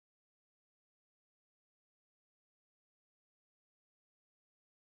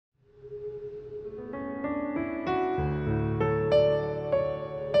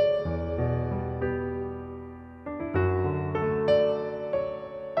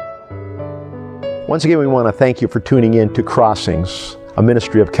Once again, we want to thank you for tuning in to Crossings, a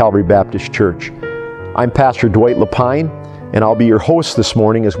ministry of Calvary Baptist Church. I'm Pastor Dwight Lapine, and I'll be your host this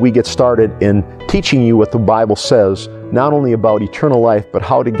morning as we get started in teaching you what the Bible says, not only about eternal life, but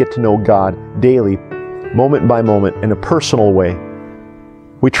how to get to know God daily, moment by moment, in a personal way.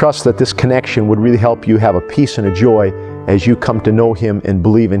 We trust that this connection would really help you have a peace and a joy as you come to know Him and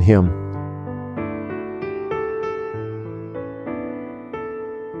believe in Him.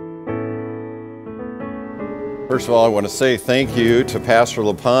 First of all, I want to say thank you to Pastor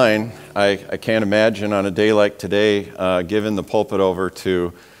Lapine. I can't imagine on a day like today giving the pulpit over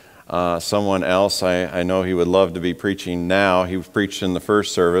to someone else. I know he would love to be preaching now. He preached in the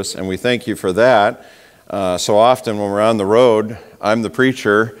first service, and we thank you for that. So often when we're on the road, I'm the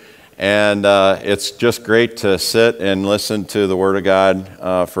preacher, and it's just great to sit and listen to the Word of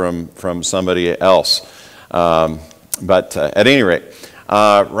God from somebody else. But at any rate,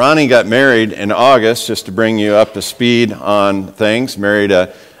 Ronnie got married in August, just to bring you up to speed on things. Married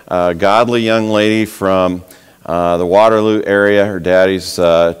a godly young lady from the Waterloo area. Her daddy's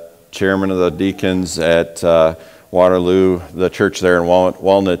chairman of the deacons at Waterloo, the church there in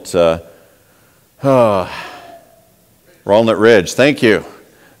Walnut Ridge. Thank you.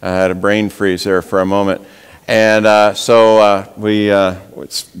 I had a brain freeze there for a moment. And it's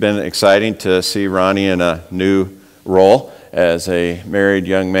been exciting to see Ronnie in a new role as a married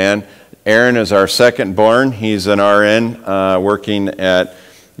young man. Aaron is our second born. He's an RN working at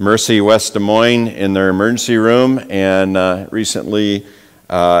Mercy West Des Moines in their emergency room, and recently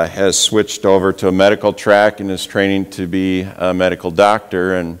has switched over to a medical track and is training to be a medical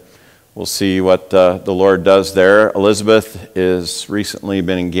doctor, and we'll see what the Lord does there. Elizabeth is recently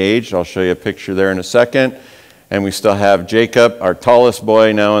been engaged. I'll show you a picture there in a second. And we still have Jacob, our tallest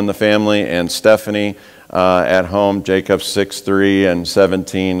boy now in the family, and Stephanie at home. Jacob's 6'3" and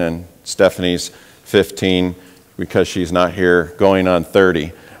 17, and Stephanie's 15 because she's not here, going on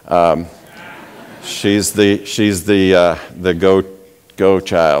 30. She's the go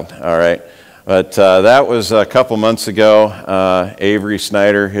child. All right. But that was a couple months ago. Avery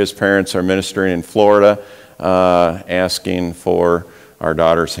Snyder, his parents are ministering in Florida, asking for our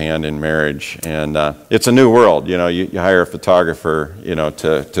daughter's hand in marriage. And it's a new world. You know, you hire a photographer, you know,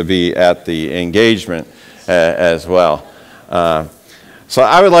 to be at the engagement as well. So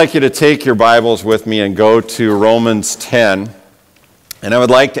I would like you to take your Bibles with me and go to Romans 10. And I would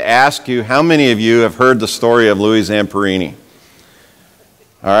like to ask you, how many of you have heard the story of Louis Zamperini?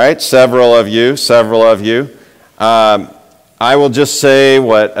 All right, several of you. I will just say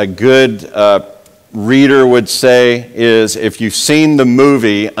what a good reader would say is, if you've seen the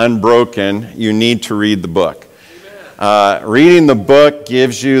movie Unbroken, you need to read the book. Reading the book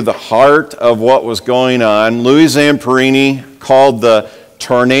gives you the heart of what was going on. Louis Zamperini, called the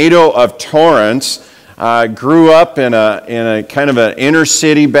Tornado of Torrance, grew up in a kind of an inner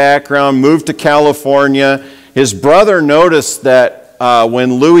city background, moved to California. His brother noticed that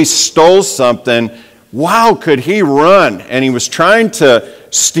when Louis stole something, wow, could he run? And he was trying to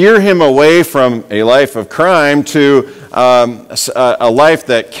steer him away from a life of crime to a life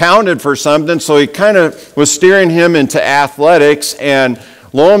that counted for something. So he kind of was steering him into athletics. And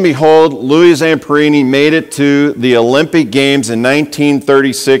lo and behold, Louis Zamperini made it to the Olympic Games in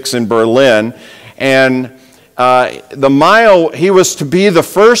 1936 in Berlin. And the mile, he was to be the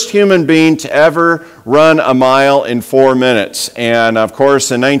first human being to ever run a mile in 4 minutes. And of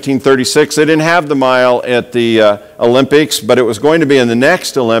course, in 1936, they didn't have the mile at the Olympics, but it was going to be in the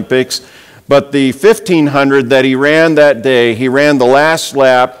next Olympics. But the 1500 that he ran that day, he ran the last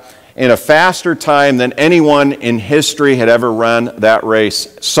lap in a faster time than anyone in history had ever run that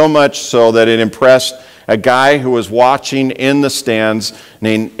race. So much so that it impressed a guy who was watching in the stands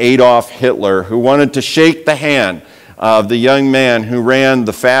named Adolf Hitler, who wanted to shake the hand of the young man who ran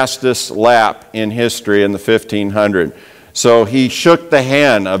the fastest lap in history in the 1500. So he shook the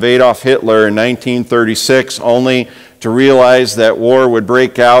hand of Adolf Hitler in 1936, only to realize that war would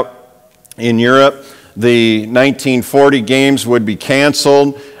break out in Europe. The 1940 games would be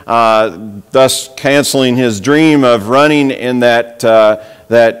canceled, thus canceling his dream of running in that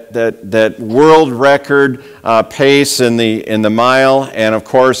world record pace in the mile. And of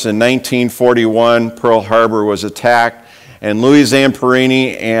course, in 1941, Pearl Harbor was attacked, and Louis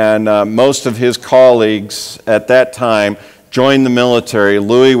Zamperini and most of his colleagues at that time joined the military.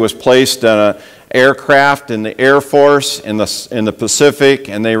 Louis was placed on an aircraft in the Air Force in the Pacific,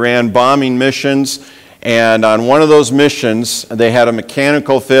 and they ran bombing missions. And on one of those missions, they had a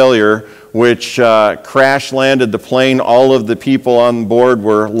mechanical failure which crash landed the plane. All of the people on board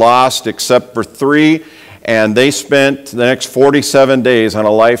were lost except for 3. and they spent the next 47 days on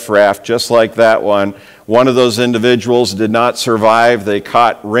a life raft just like that one. One of those individuals did not survive. They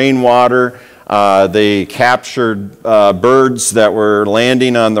caught rainwater. They captured birds that were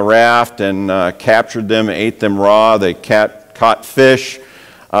landing on the raft and captured them, ate them raw. They caught fish.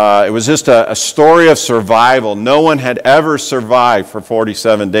 It was just a story of survival. No one had ever survived for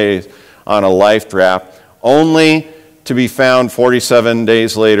 47 days on a life raft, only to be found 47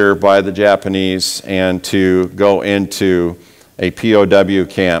 days later by the Japanese and to go into a POW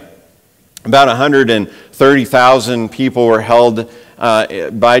camp. About 130,000 people were held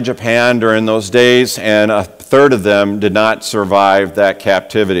by Japan during those days, and a third of them did not survive that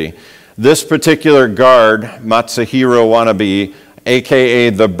captivity. This particular guard, Matsuhiro Wanabe, a.k.a.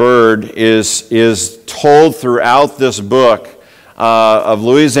 the Bird, is told throughout this book of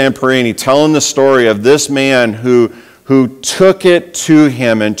Louis Zamperini, telling the story of this man who took it to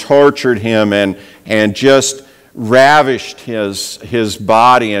him and tortured him and just ravished his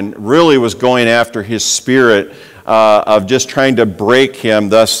body and really was going after his spirit of just trying to break him,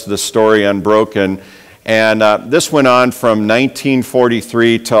 thus the story Unbroken. And this went on from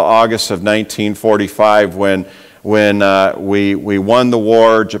 1943 till August of 1945 when we won the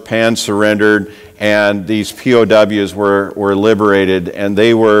war, Japan surrendered, and these POWs were liberated, and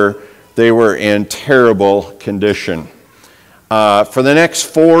they were in terrible condition. For the next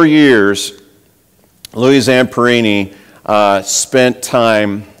 4 years, Louis Zamperini spent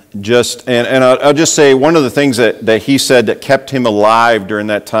time and I'll just say one of the things that he said that kept him alive during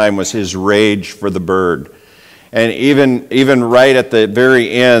that time was his rage for the Bird. And even right at the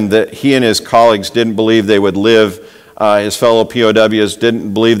very end, that he and his colleagues didn't believe they would live, his fellow POWs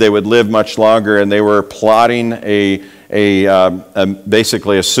didn't believe they would live much longer, and they were plotting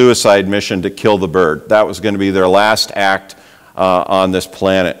basically a suicide mission to kill the Bird. That was going to be their last act on this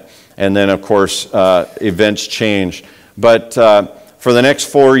planet. And then, of course, events changed. But for the next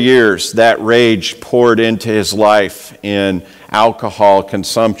 4 years, that rage poured into his life in alcohol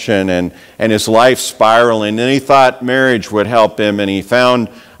consumption and his life spiraling. And he thought marriage would help him, and he found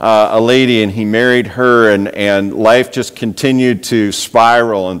a lady and he married her, and life just continued to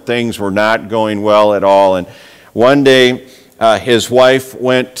spiral and things were not going well at all. And one day, his wife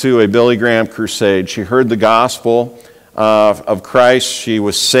went to a Billy Graham crusade. She heard the gospel of Christ. She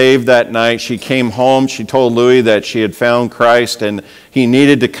was saved that night. She came home. She told Louis that she had found Christ and he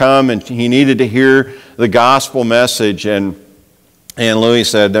needed to come and he needed to hear the gospel message. And Louis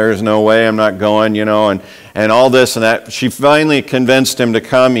said, "There's no way, I'm not going," and all this and that. She finally convinced him to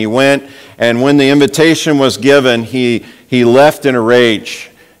come. He went, and when the invitation was given, he left in a rage.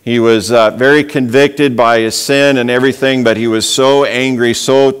 He was very convicted by his sin and everything, but he was so angry,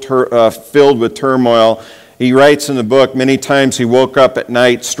 so filled with turmoil. He writes in the book, many times he woke up at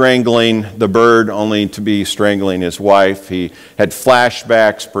night strangling the Bird, only to be strangling his wife. He had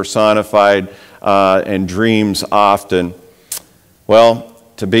flashbacks personified and dreams often. Well,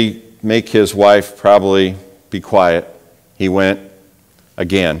 to make his wife probably be quiet, he went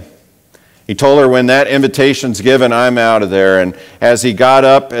again. He told her, "When that invitation's given, I'm out of there." And as he got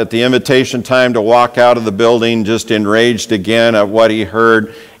up at the invitation time to walk out of the building, just enraged again at what he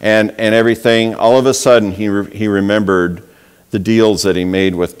heard and everything, all of a sudden he remembered the deals that he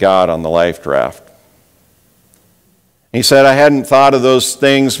made with God on the life raft. He said, "I hadn't thought of those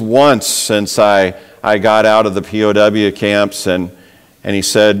things once since I got out of the POW camps." And he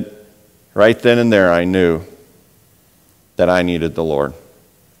said, right then and there, I knew that I needed the Lord.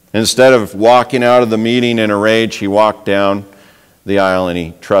 Instead of walking out of the meeting in a rage, he walked down the aisle and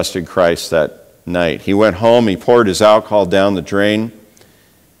he trusted Christ that night. He went home, he poured his alcohol down the drain,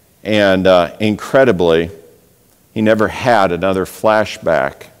 and incredibly, he never had another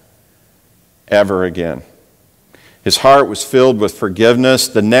flashback ever again. His heart was filled with forgiveness.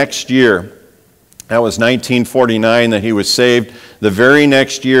 The next year, that was 1949 that he was saved. The very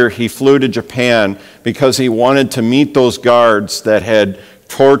next year, he flew to Japan because he wanted to meet those guards that had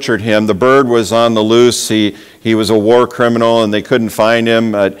tortured him. The Bird was on the loose. He was a war criminal and they couldn't find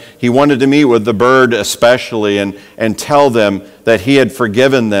him. He wanted to meet with the Bird especially and tell them that he had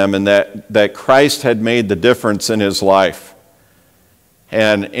forgiven them and that Christ had made the difference in his life.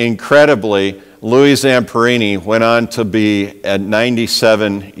 And incredibly, Louis Zamperini went on to be at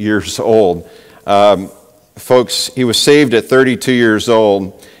 97 years old. Folks, he was saved at 32 years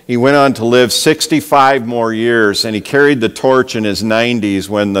old. He went on to live 65 more years, and he carried the torch in his 90s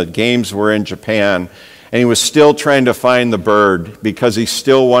when the games were in Japan. And he was still trying to find the Bird because he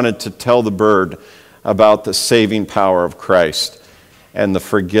still wanted to tell the Bird about the saving power of Christ and the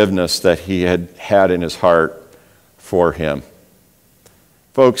forgiveness that he had in his heart for him.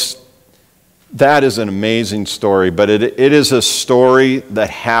 Folks, That is an amazing story, but it is a story that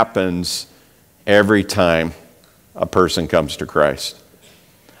happens every time a person comes to Christ.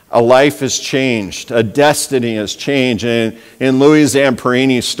 A life is changed, a destiny is changed. And in Louis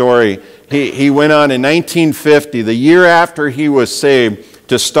Zamperini's story, he went on in 1950, the year after he was saved,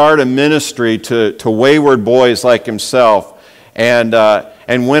 to start a ministry to wayward boys like himself, and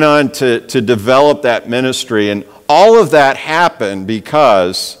went on to develop that ministry. And all of that happened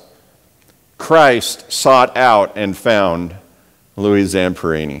because Christ sought out and found Louis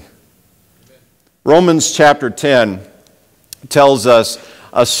Zamperini. Romans chapter 10 tells us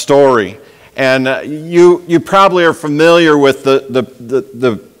a story. And you probably are familiar with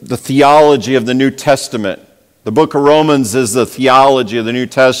the theology of the New Testament. The book of Romans is the theology of the New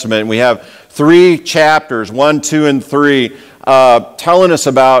Testament. We have 3 chapters, 1, 2, and 3, telling us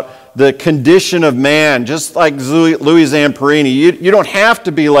about the condition of man, just like Louis Zamperini. You don't have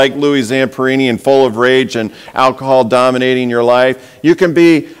to be like Louis Zamperini and full of rage and alcohol dominating your life. You can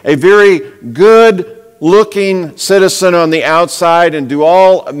be a very good-looking citizen on the outside and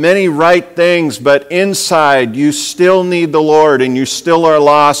do many right things, but inside you still need the Lord and you still are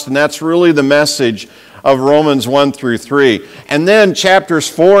lost, and that's really the message of Romans 1 through 3. And then chapters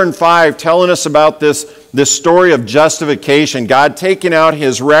 4 and 5 telling us about this story of justification, God taking out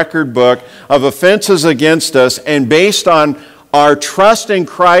his record book of offenses against us, and based on our trust in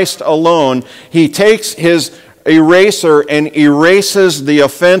Christ alone, he takes his eraser and erases the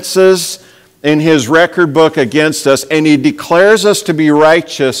offenses in his record book against us, and he declares us to be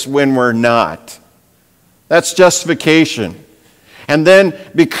righteous when we're not. That's justification. And then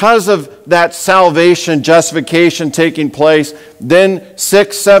because of that salvation, justification taking place, then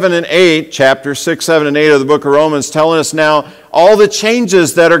 6, 7, and 8, chapters 6, 7, and 8 of the book of Romans telling us now all the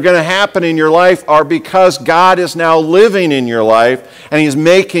changes that are going to happen in your life are because God is now living in your life and he's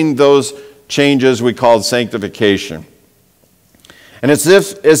making those changes we call sanctification. And as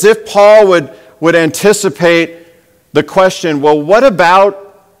if Paul would anticipate the question, well, what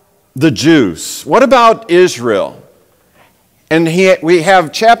about the Jews? What about Israel? And we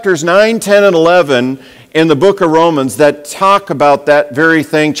have chapters 9, 10, and 11 in the book of Romans that talk about that very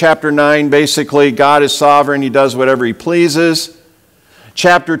thing. Chapter 9, basically, God is sovereign. He does whatever he pleases.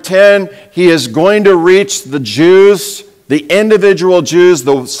 Chapter 10, he is going to reach the Jews, the individual Jews,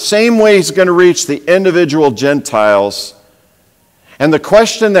 the same way he's going to reach the individual Gentiles. And the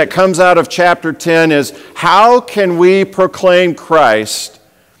question that comes out of chapter 10 is, how can we proclaim Christ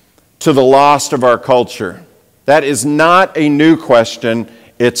to the lost of our culture? That is not a new question,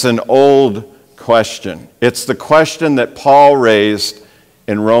 it's an old question. It's the question that Paul raised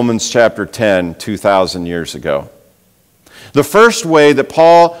in Romans chapter 10, 2,000 years ago. The first way that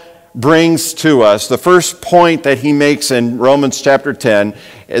Paul brings to us, the first point that he makes in Romans chapter 10,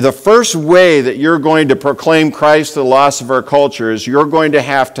 the first way that you're going to proclaim Christ to the lost of our culture is you're going to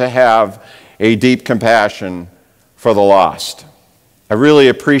have a deep compassion for the lost. I really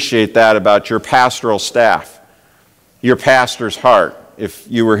appreciate that about your pastoral staff. Your pastor's heart. If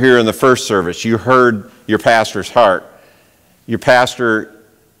you were here in the first service, you heard your pastor's heart. Your pastor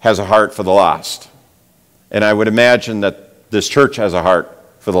has a heart for the lost. And I would imagine that this church has a heart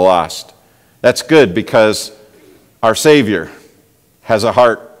for the lost. That's good because our Savior has a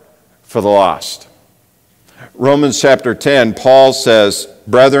heart for the lost. Romans chapter 10, Paul says,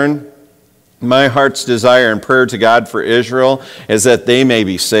 "Brethren, my heart's desire and prayer to God for Israel is that they may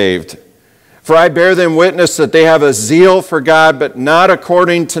be saved. For I bear them witness that they have a zeal for God, but not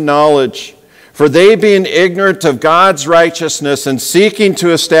according to knowledge. For they, being ignorant of God's righteousness and seeking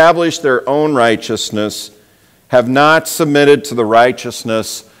to establish their own righteousness, have not submitted to the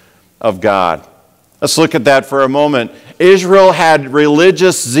righteousness of God." Let's look at that for a moment. Israel had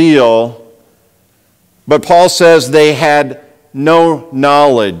religious zeal, but Paul says they had no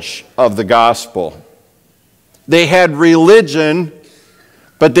knowledge of the gospel. They had religion,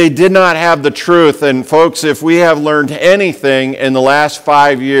 but they did not have the truth. And folks, if we have learned anything in the last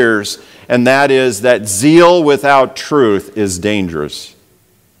 5 years, and that is that zeal without truth is dangerous.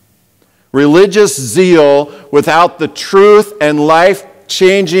 Religious zeal without the truth and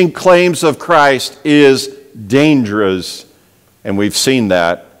life-changing claims of Christ is dangerous. And we've seen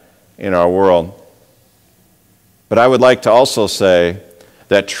that in our world. But I would like to also say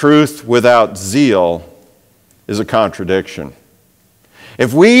that truth without zeal is a contradiction.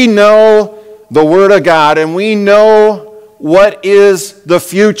 If we know the Word of God and we know what is the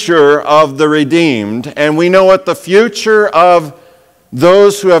future of the redeemed, and we know what the future of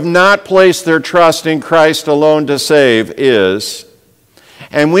those who have not placed their trust in Christ alone to save is,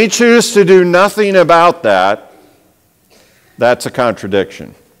 and we choose to do nothing about that, that's a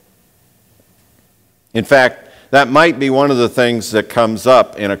contradiction. In fact, that might be one of the things that comes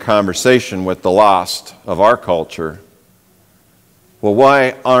up in a conversation with the lost of our culture. Well,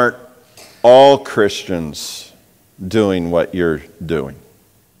 why aren't all Christians doing what you're doing?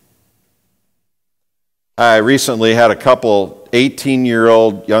 I recently had a couple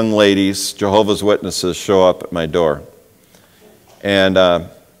 18-year-old young ladies, Jehovah's Witnesses, show up at my door. And I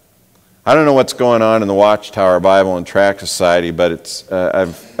don't know what's going on in the Watchtower Bible and Tract Society, but it's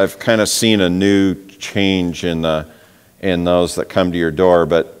I've kind of seen a new change in those that come to your door.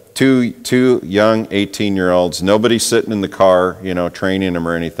 But two young 18-year-olds, nobody sitting in the car, training them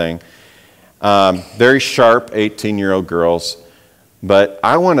or anything. Very sharp 18-year-old girls. But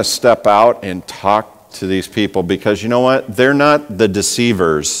I want to step out and talk to these people because you know what? They're not the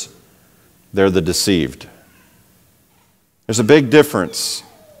deceivers. They're the deceived. There's a big difference.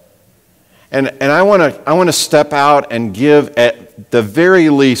 And I want to step out and give at the very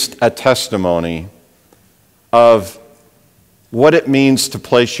least a testimony of what it means to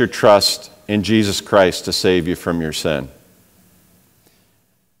place your trust in Jesus Christ to save you from your sin.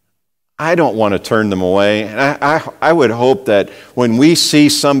 I don't want to turn them away. And I would hope that when we see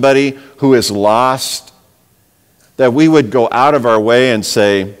somebody who is lost, that we would go out of our way and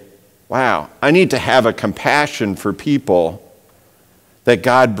say, wow, I need to have a compassion for people that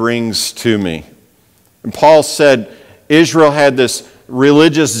God brings to me. And Paul said Israel had this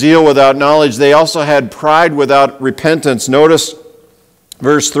religious zeal without knowledge. They also had pride without repentance. Notice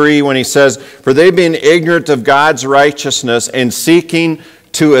verse 3 when he says, for they being ignorant of God's righteousness and seeking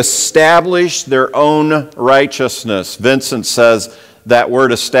to establish their own righteousness. Vincent says that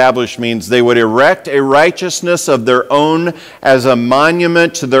word establish means they would erect a righteousness of their own as a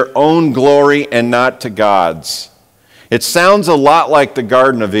monument to their own glory and not to God's. It sounds a lot like the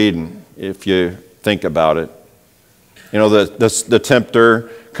Garden of Eden, if you think about it. The tempter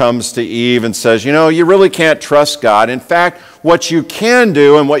comes to Eve and says, you really can't trust God. In fact, what you can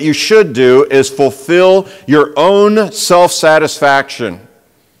do and what you should do is fulfill your own self-satisfaction.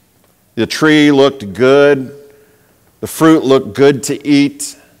 The tree looked good. The fruit looked good to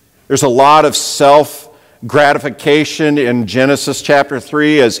eat. There's a lot of self-gratification in Genesis chapter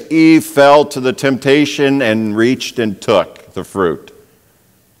 3 as Eve fell to the temptation and reached and took the fruit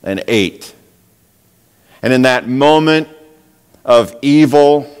and ate. And in that moment of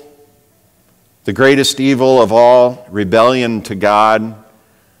evil, the greatest evil of all, rebellion to God,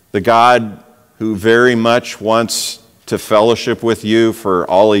 the God who very much wants to fellowship with you for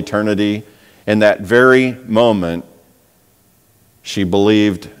all eternity, in that very moment, she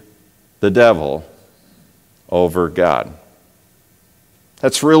believed the devil over God.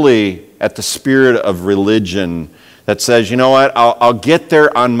 That's really at the spirit of religion that says, you know what, I'll get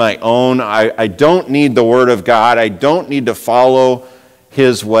there on my own. I don't need the Word of God. I don't need to follow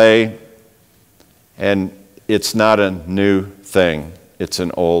His way. And it's not a new thing. It's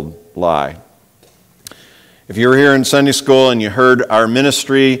an old lie. If you were here in Sunday school and you heard our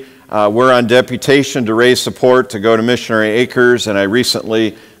ministry, we're on deputation to raise support to go to Missionary Acres, and I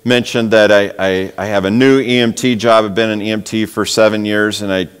recently mentioned that I have a new EMT job. I've been an EMT for 7 years,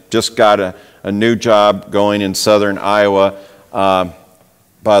 and I just got a new job going in southern Iowa. By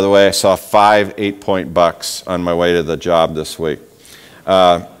the way, I saw 5 8-point bucks on my way to the job this week.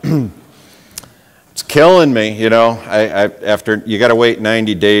 It's killing me, after you got to wait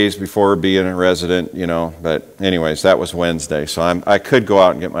 90 days before being a resident, But anyways, that was Wednesday, so I could go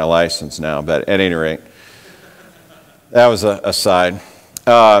out and get my license now. But at any rate, that was a aside.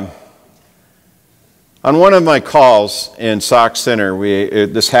 On one of my calls in Sauk Center,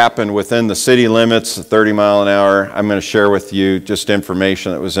 this happened within the city limits, 30 mile an hour. I'm going to share with you just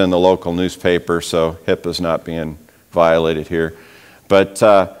information that was in the local newspaper, so HIPAA's not being violated here. But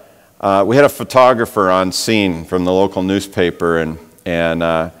we had a photographer on scene from the local newspaper,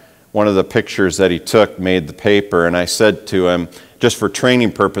 and one of the pictures that he took made the paper, and I said to him, just for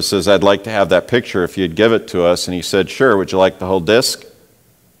training purposes, I'd like to have that picture if you'd give it to us. And he said, sure, would you like the whole disc?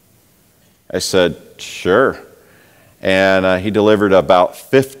 I said, sure. And he delivered about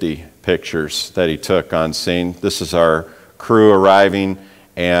 50 pictures that he took on scene. This is our crew arriving,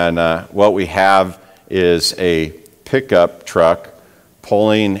 and what we have is a pickup truck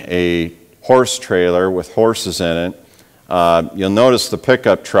pulling a horse trailer with horses in it. You'll notice the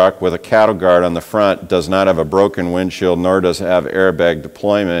pickup truck with a cattle guard on the front does not have a broken windshield, nor does it have airbag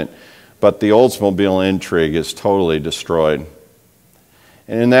deployment, but the Oldsmobile Intrigue is totally destroyed.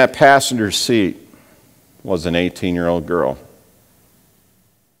 And in that passenger seat was an 18-year-old girl.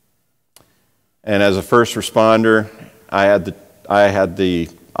 And as a first responder, I had the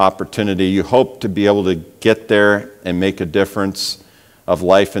opportunity, you hope to be able to get there and make a difference of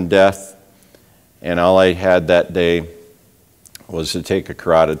life and death. and all I had that day was to take a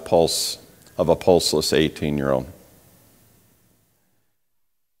carotid pulse of a pulseless 18-year-old.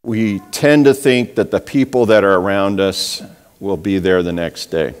 We tend to think that the people that are around us will be there the next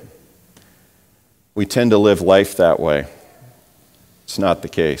day. We tend to live life that way. It's not the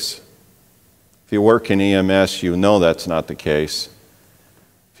case. If you work in EMS, you know that's not the case.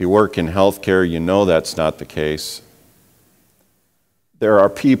 If you work in healthcare, you know that's not the case. There are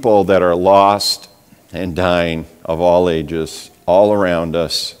people that are lost and dying of all ages, all around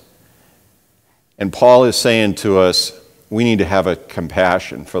us. And Paul is saying to us, we need to have a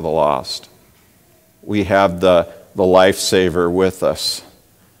compassion for the lost. We have the lifesaver with us,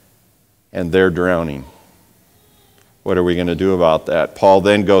 and they're drowning. What are we going to do about that? Paul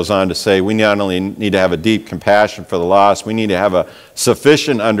then goes on to say we not only need to have a deep compassion for the lost, we need to have a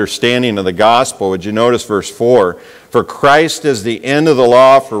sufficient understanding of the gospel. Would you notice verse 4? For Christ is the end of the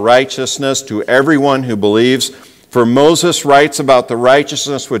law for righteousness to everyone who believes. For Moses writes about the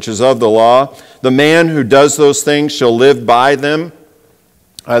righteousness which is of the law. The man who does those things shall live by them.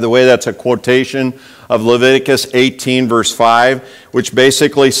 By the way, that's a quotation of Leviticus 18, verse 5, which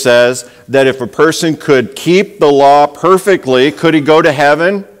basically says that if a person could keep the law perfectly, could he go to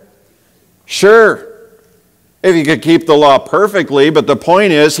heaven? Sure, if he could keep the law perfectly, but the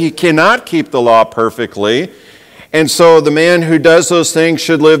point is he cannot keep the law perfectly. And so the man who does those things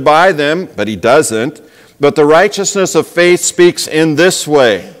should live by them, but he doesn't. But the righteousness of faith speaks in this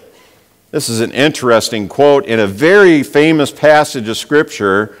way. This is an interesting quote in a very famous passage of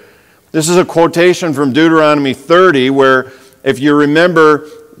Scripture. This is a quotation from Deuteronomy 30, where, if you remember,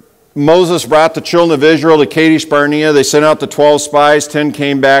 Moses brought the children of Israel to Kadesh Barnea. They sent out the 12 spies. 10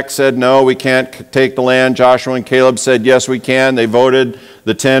 came back, said, no, we can't take the land. Joshua and Caleb said, yes, we can. They voted.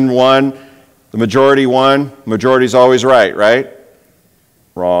 The 10 won. The majority won. Majority's always right, right?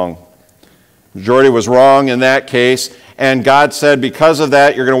 Wrong. Majority was wrong in that case. And God said, because of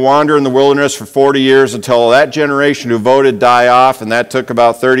that, you're going to wander in the wilderness for 40 years until that generation who voted die off. And that took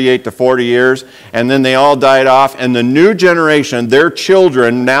about 38 to 40 years. And then they all died off. And the new generation, their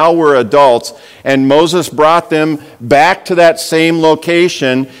children, now were adults. And Moses brought them back to that same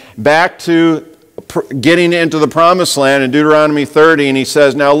location, back to getting into the promised land in Deuteronomy 30. And he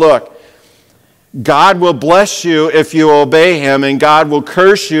says, now look, God will bless you if you obey Him, and God will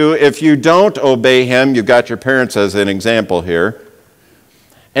curse you if you don't obey Him. You've got your parents as an example here.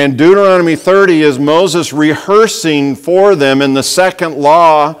 And Deuteronomy 30 is Moses rehearsing for them in the second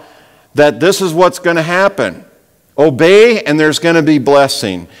law that this is what's going to happen. Obey, and there's going to be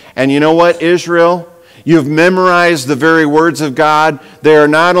blessing. And you know what, Israel? You've memorized the very words of God. They are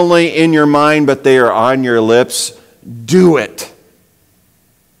not only in your mind, but they are on your lips. Do it.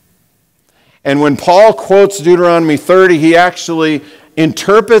 And when Paul quotes Deuteronomy 30, he actually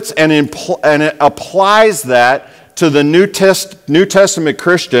interprets and applies that to the New Testament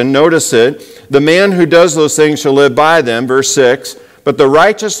Christian. Notice it. The man who does those things shall live by them. Verse 6. But the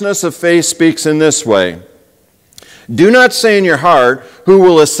righteousness of faith speaks in this way. Do not say in your heart, who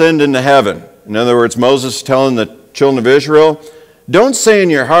will ascend into heaven? In other words, Moses telling the children of Israel, don't say in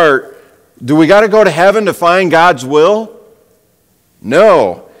your heart, do we got to go to heaven to find God's will?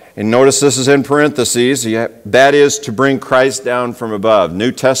 No. And notice this is in parentheses. That is to bring Christ down from above.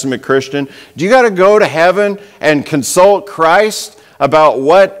 New Testament Christian, do you got to go to heaven and consult Christ about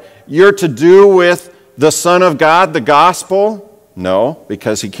what you're to do with the Son of God, the gospel? No,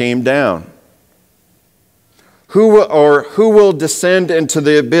 because He came down. Who will descend into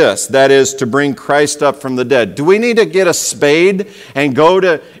the abyss? That is to bring Christ up from the dead. Do we need to get a spade and go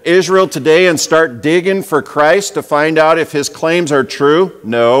to Israel today and start digging for Christ to find out if His claims are true?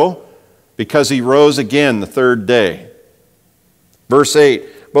 No, because He rose again the third day. Verse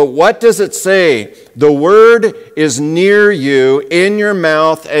 8, but what does it say? The word is near you, in your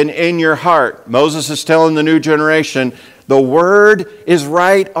mouth and in your heart. Moses is telling the new generation, the word is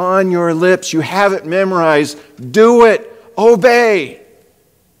right on your lips. You have it memorized. Do it. Obey.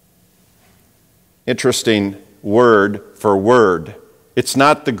 Interesting word for word. It's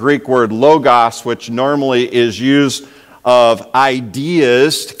not the Greek word logos, which normally is used of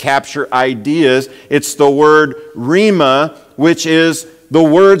ideas, to capture ideas. It's the word rhema, which is the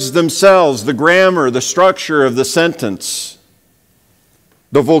words themselves, the grammar, the structure of the sentence.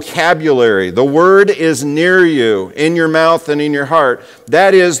 The vocabulary. The word is near you, in your mouth and in your heart.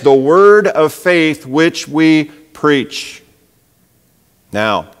 That is the word of faith which we preach.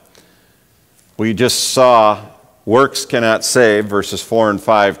 Now, we just saw works cannot save. Verses 4 and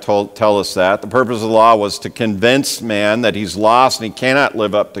 5 tell us that. The purpose of the law was to convince man that he's lost and he cannot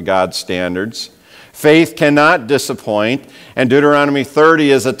live up to God's standards. Faith cannot disappoint. And Deuteronomy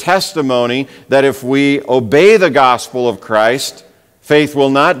 30 is a testimony that if we obey the gospel of Christ, faith will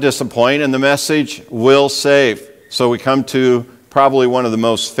not disappoint and the message will save. So we come to probably one of the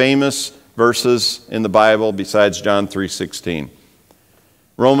most famous verses in the Bible besides John 3:16.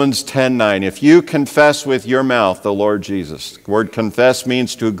 Romans 10:9. If you confess with your mouth the Lord Jesus. The word confess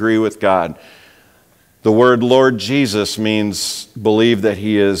means to agree with God. The word Lord Jesus means believe that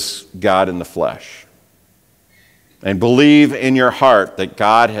He is God in the flesh. And believe in your heart that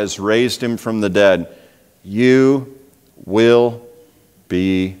God has raised Him from the dead. You will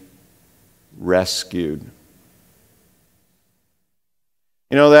be rescued.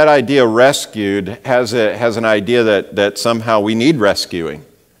 You know, that idea rescued has an idea that somehow we need rescuing.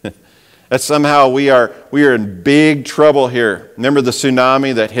 That somehow we are in big trouble here. Remember the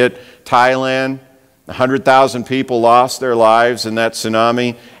tsunami that hit Thailand? 100,000 people lost their lives in that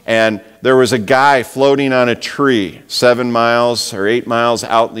tsunami. And there was a guy floating on a tree 7 miles or 8 miles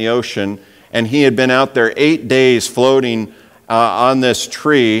out in the ocean. And he had been out there 8 days floating on this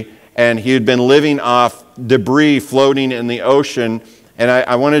tree. And he had been living off debris floating in the ocean. And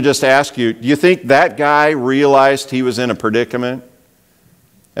I want to just ask you, do you think that guy realized he was in a predicament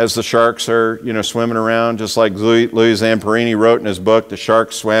as the sharks are, swimming around? Just like Louis Zamperini wrote in his book, the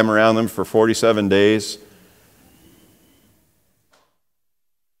sharks swam around them for 47 days.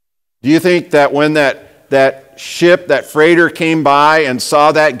 Do you think that when that ship, that freighter came by and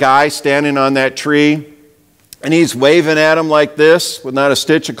saw that guy standing on that tree, and he's waving at him like this with not a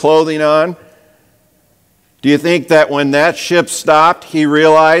stitch of clothing on, do you think that when that ship stopped, he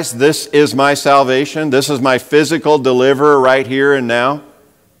realized this is my salvation? This is my physical deliverer right here and now?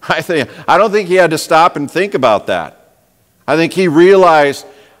 I don't think he had to stop and think about that. I think he realized,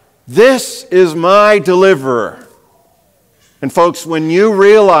 this is my deliverer. And folks, when you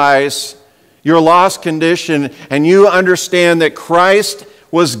realize your lost condition and you understand that Christ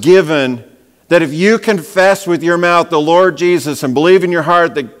was given, that if you confess with your mouth the Lord Jesus and believe in your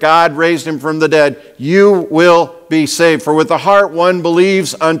heart that God raised Him from the dead, you will be saved. For with the heart one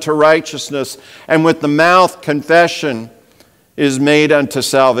believes unto righteousness, and with the mouth confession is made unto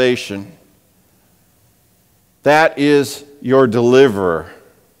salvation. That is your deliverer.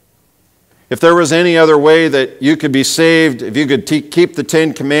 If there was any other way that you could be saved, if you could keep the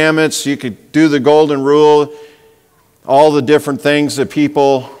 10 Commandments, you could do the Golden Rule, all the different things that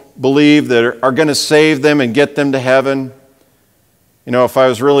people believe that are going to save them and get them to heaven. If I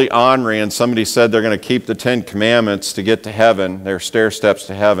was really ornery and somebody said they're going to keep the 10 Commandments to get to heaven, their stair steps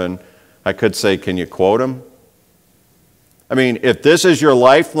to heaven, I could say, can you quote them? I mean, if this is your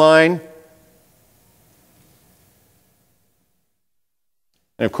lifeline,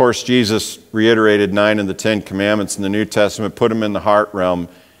 and of course Jesus reiterated 9 of the 10 Commandments in the New Testament, put them in the heart realm,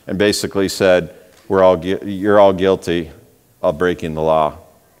 and basically said, you're all guilty of breaking the law.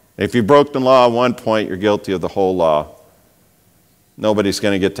 If you broke the law at one point, you're guilty of the whole law. Nobody's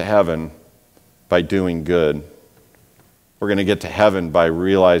going to get to heaven by doing good. We're going to get to heaven by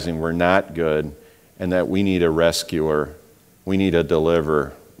realizing we're not good and that we need a rescuer, we need a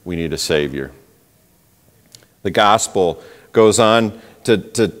deliverer, we need a Savior. The gospel goes on to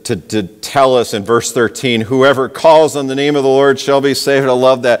tell us in verse 13, whoever calls on the name of the Lord shall be saved. I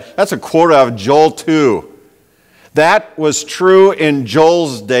love that. That's a quote out of Joel 2. That was true in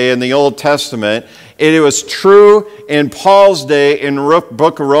Joel's day in the Old Testament. It was true in Paul's day in the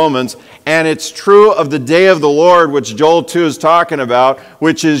book of Romans. And it's true of the day of the Lord, which Joel 2 is talking about,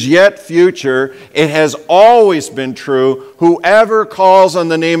 which is yet future. It has always been true. Whoever calls on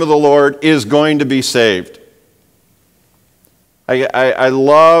the name of the Lord is going to be saved. I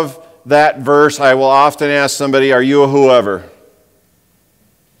love that verse. I will often ask somebody, are you a whoever?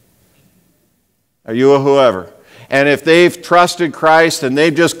 Are you a whoever? And if they've trusted Christ and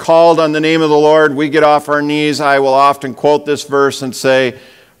they've just called on the name of the Lord, we get off our knees. I will often quote this verse and say,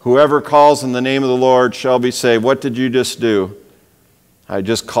 whoever calls on the name of the Lord shall be saved. What did you just do? I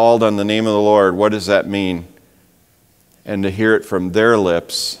just called on the name of the Lord. What does that mean? And to hear it from their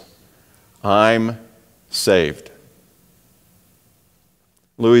lips, I'm saved.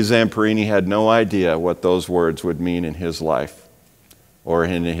 Louis Zamperini had no idea what those words would mean in his life or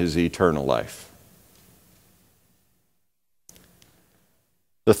in his eternal life.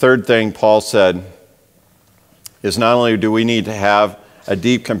 The third thing Paul said is not only do we need to have a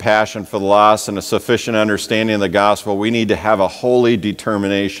deep compassion for the lost and a sufficient understanding of the gospel, we need to have a holy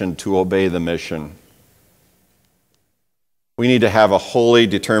determination to obey the mission. We need to have a holy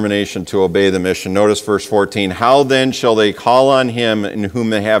determination to obey the mission. Notice verse 14. How then shall they call on him in whom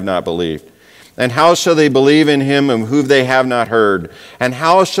they have not believed? And how shall they believe in him of whom they have not heard? And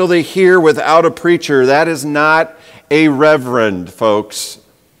how shall they hear without a preacher? That is not a reverend, folks.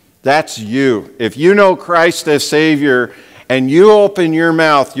 That's you. If you know Christ as Savior and you open your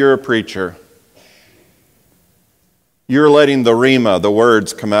mouth, you're a preacher. You're letting the rhema, the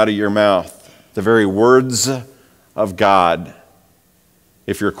words, come out of your mouth. The very words of God,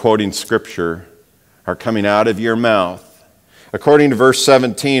 if you're quoting Scripture, are coming out of your mouth. According to verse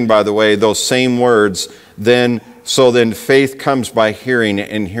 17, by the way, those same words, then faith comes by hearing,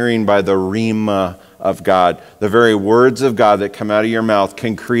 and hearing by the rhema of God. The very words of God that come out of your mouth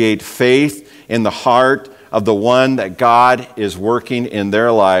can create faith in the heart of the one that God is working in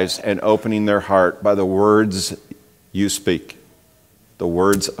their lives and opening their heart by the words you speak. The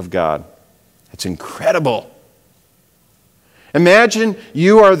words of God. It's incredible. Imagine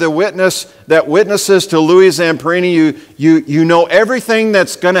you are the witness that witnesses to Louis Zamperini. You know everything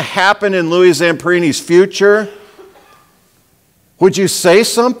that's going to happen in Louis Zamperini's future. Would you say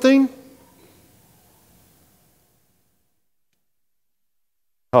something?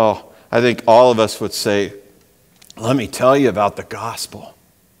 Oh, I think all of us would say, let me tell you about the gospel.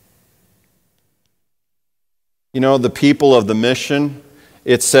 You know, the people of the mission,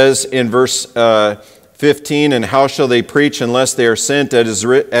 it says in verse 15, and how shall they preach unless they are sent?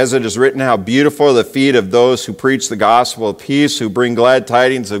 As it is written, how beautiful are the feet of those who preach the gospel of peace, who bring glad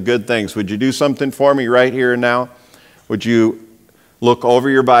tidings of good things. Would you do something for me right here and now? Would you look over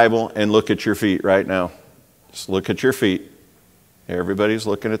your Bible and look at your feet right now? Just look at your feet. Everybody's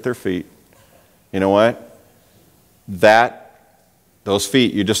looking at their feet. You know what? Those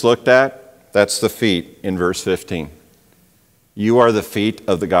feet you just looked at, that's the feet in verse 15. You are the feet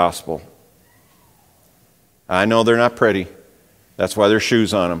of the gospel. I know they're not pretty. That's why there's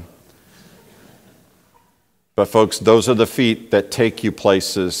shoes on them. But folks, those are the feet that take you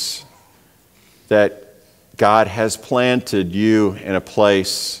places, that God has planted you in a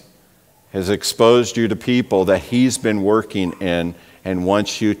place, has exposed you to people that He's been working in and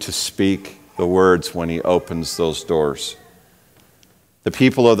wants you to speak the words when He opens those doors. The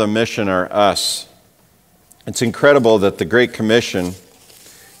people of the mission are us. It's incredible that the Great Commission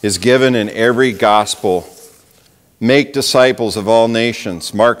is given in every gospel. Make disciples of all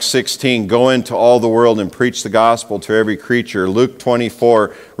nations. Mark 16, go into all the world and preach the gospel to every creature. Luke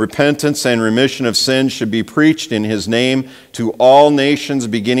 24, repentance and remission of sins should be preached in His name to all nations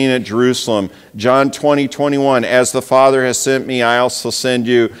beginning at Jerusalem. John 20, 21, as the Father has sent me, I also send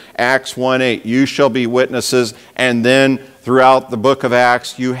you. Acts 1, 8, you shall be witnesses. And then throughout the book of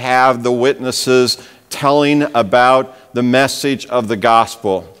Acts, you have the witnesses telling about the message of the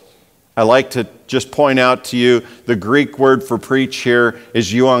gospel. I like to just point out to you, the Greek word for preach here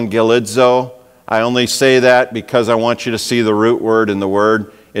is euangelizo. I only say that because I want you to see the root word in the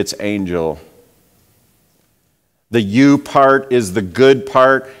word. It's angel. The you part is the good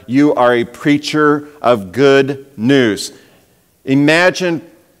part. You are a preacher of good news. Imagine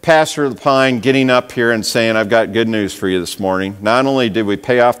Pastor Lapine getting up here and saying, I've got good news for you this morning. Not only did we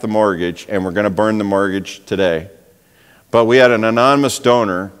pay off the mortgage, and we're going to burn the mortgage today, but we had an anonymous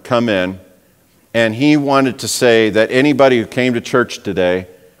donor come in, and he wanted to say that anybody who came to church today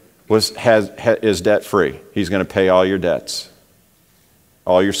is debt-free. He's going to pay all your debts.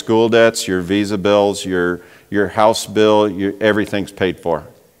 All your school debts, your visa bills, your house bill, everything's paid for.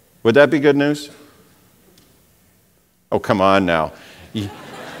 Would that be good news? Oh, come on now.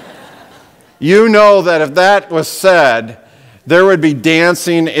 You know that if that was said, there would be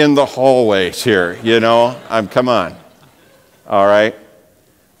dancing in the hallways here, you know? Come on. All right?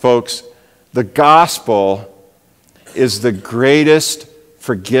 Folks, the gospel is the greatest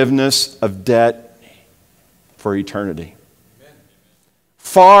forgiveness of debt for eternity.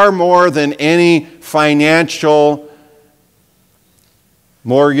 Far more than any financial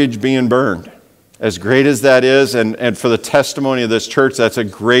mortgage being burned. As great as that is, and for the testimony of this church, that's a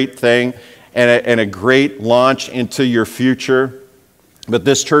great thing and a great launch into your future. But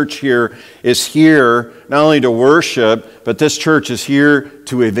this church here is here not only to worship, but this church is here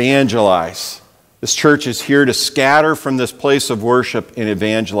to evangelize. This church is here to scatter from this place of worship and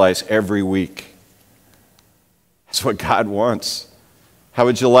evangelize every week. That's what God wants. How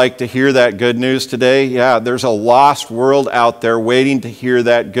would you like to hear that good news today? Yeah, there's a lost world out there waiting to hear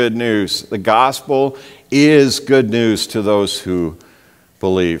that good news. The gospel is good news to those who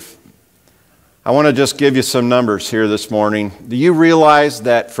believe. I want to just give you some numbers here this morning. Do you realize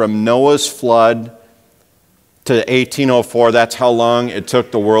that from Noah's flood to 1804, that's how long it took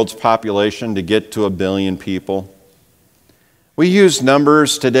the world's population to get to 1 billion people? We use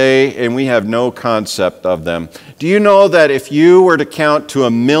numbers today and we have no concept of them. Do you know that if you were to count to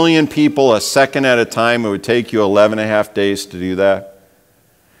 1 million people a second at a time, it would take you 11 and a half days to do that?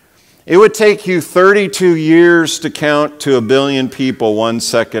 It would take you 32 years to count to 1 billion people 1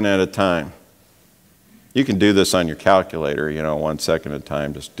 second at a time. You can do this on your calculator, 1 second at a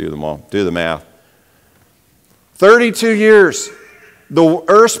time. Just do them all. Do the math. 32 years. The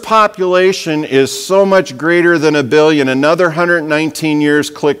Earth's population is so much greater than 1 billion. Another 119 years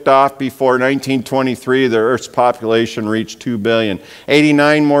clicked off before 1923, the Earth's population reached 2 billion.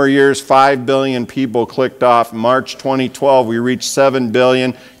 89 more years, 5 billion people clicked off. March 2012, we reached 7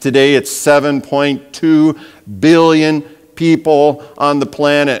 billion. Today, it's 7.2 billion people on the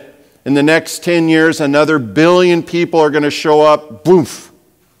planet. In the next 10 years, another billion people are going to show up. Boof!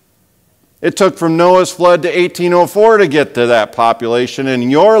 It took from Noah's flood to 1804 to get to that population. And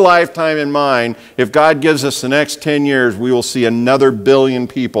in your lifetime and mine, if God gives us the next 10 years, we will see another billion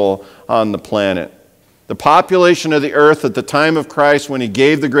people on the planet. The population of the earth at the time of Christ, when he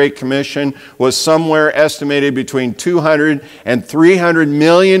gave the Great Commission, was somewhere estimated between 200 and 300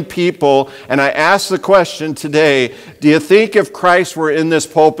 million people. And I ask the question today, do you think if Christ were in this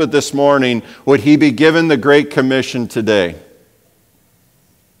pulpit this morning, would he be given the Great Commission today?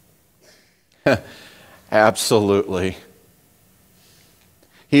 Absolutely.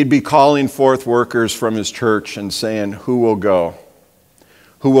 He'd be calling forth workers from his church and saying, who will go?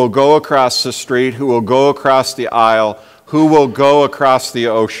 Who will go across the street? Who will go across the aisle? Who will go across the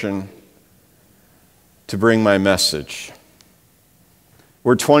ocean to bring my message?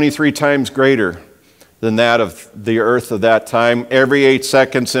 We're 23 times greater than that of the earth of that time. Every 8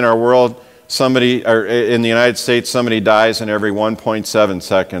 seconds in our world, in the United States, somebody dies, and every 1.7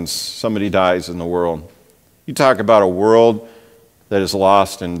 seconds, somebody dies in the world. You talk about a world that is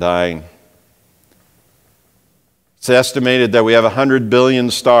lost and dying. It's estimated that we have 100 billion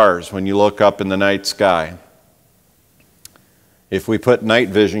stars when you look up in the night sky. If we put night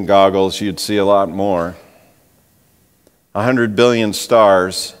vision goggles, you'd see a lot more. 100 billion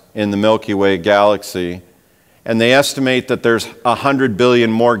stars in the Milky Way galaxy. And they estimate that there's 100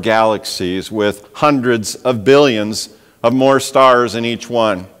 billion more galaxies with hundreds of billions of more stars in each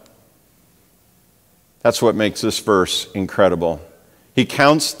one. That's what makes this verse incredible. He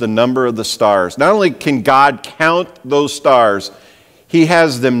counts the number of the stars. Not only can God count those stars, he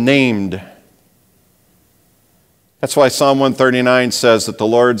has them named. That's why Psalm 139 says that the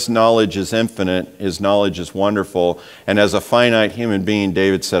Lord's knowledge is infinite, his knowledge is wonderful, and as a finite human being,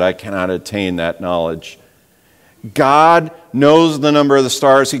 David said, I cannot attain that knowledge. God knows the number of the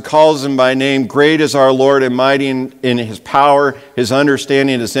stars. He calls them by name. Great is our Lord and mighty in his power. His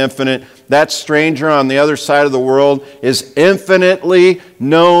understanding is infinite. That stranger on the other side of the world is infinitely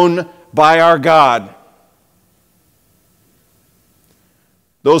known by our God.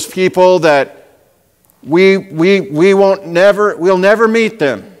 Those people that we'll never meet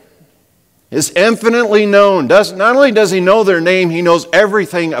them, is infinitely known. Not only does he know their name, he knows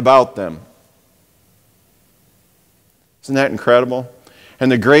everything about them. Isn't that incredible?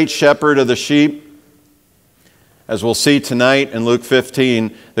 And the great shepherd of the sheep, as we'll see tonight in Luke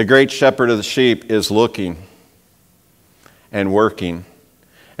 15, the great shepherd of the sheep is looking and working.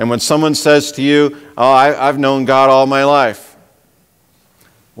 And when someone says to you, oh, I've known God all my life.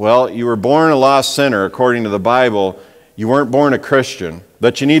 Well, you were born a lost sinner according to the Bible. You weren't born a Christian,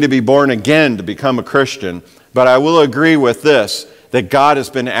 but you need to be born again to become a Christian. But I will agree with this, that God has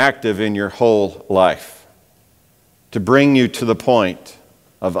been active in your whole life to bring you to the point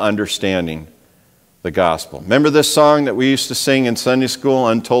of understanding the gospel. Remember this song that we used to sing in Sunday school,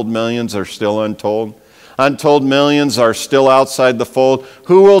 Untold Millions Are Still Untold? Untold millions are still outside the fold.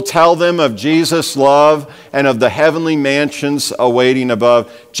 Who will tell them of Jesus' love and of the heavenly mansions awaiting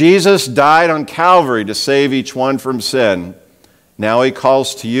above? Jesus died on Calvary to save each one from sin. Now he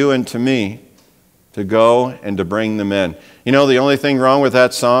calls to you and to me to go and to bring them in. You know, the only thing wrong with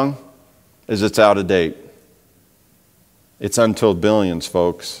that song is it's out of date. It's untold billions,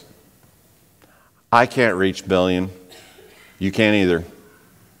 folks. I can't reach billion. You can't either.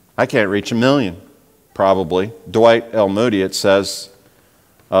 I can't reach 1 million, probably. Dwight L. Moody, it says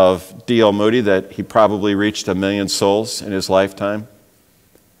of D.L. Moody that he probably reached 1 million souls in his lifetime.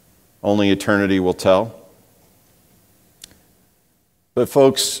 Only eternity will tell. But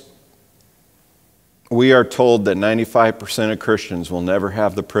folks, we are told that 95% of Christians will never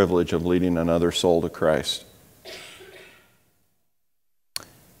have the privilege of leading another soul to Christ.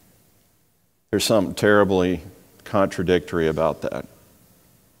 There's something terribly contradictory about that.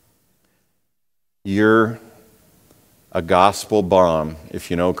 You're a gospel bomb if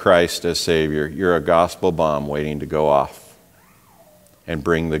you know Christ as Savior. You're a gospel bomb waiting to go off. and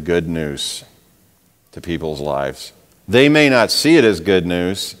bring the good news to people's lives. They may not see it as good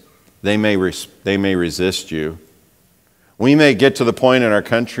news. They may resist you. We may get to the point in our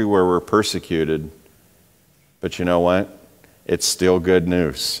country where we're persecuted, but you know what? It's still good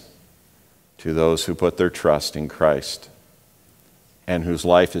news to those who put their trust in Christ and whose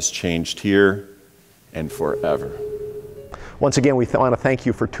life is changed here and forever. Once again, we want to thank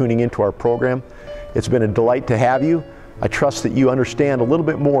you for tuning into our program. It's been a delight to have you. I trust that you understand a little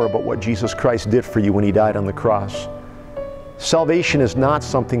bit more about what Jesus Christ did for you when He died on the cross. Salvation is not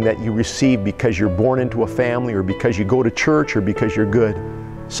something that you receive because you're born into a family or because you go to church or because you're good.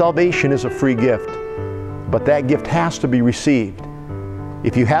 Salvation is a free gift, but that gift has to be received.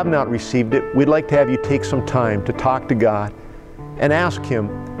 If you have not received it, we'd like to have you take some time to talk to God and ask Him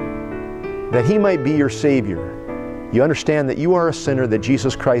that He might be your Savior. You understand that you are a sinner, that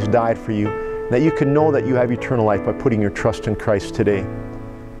Jesus Christ died for you, that you can know that you have eternal life by putting your trust in Christ today.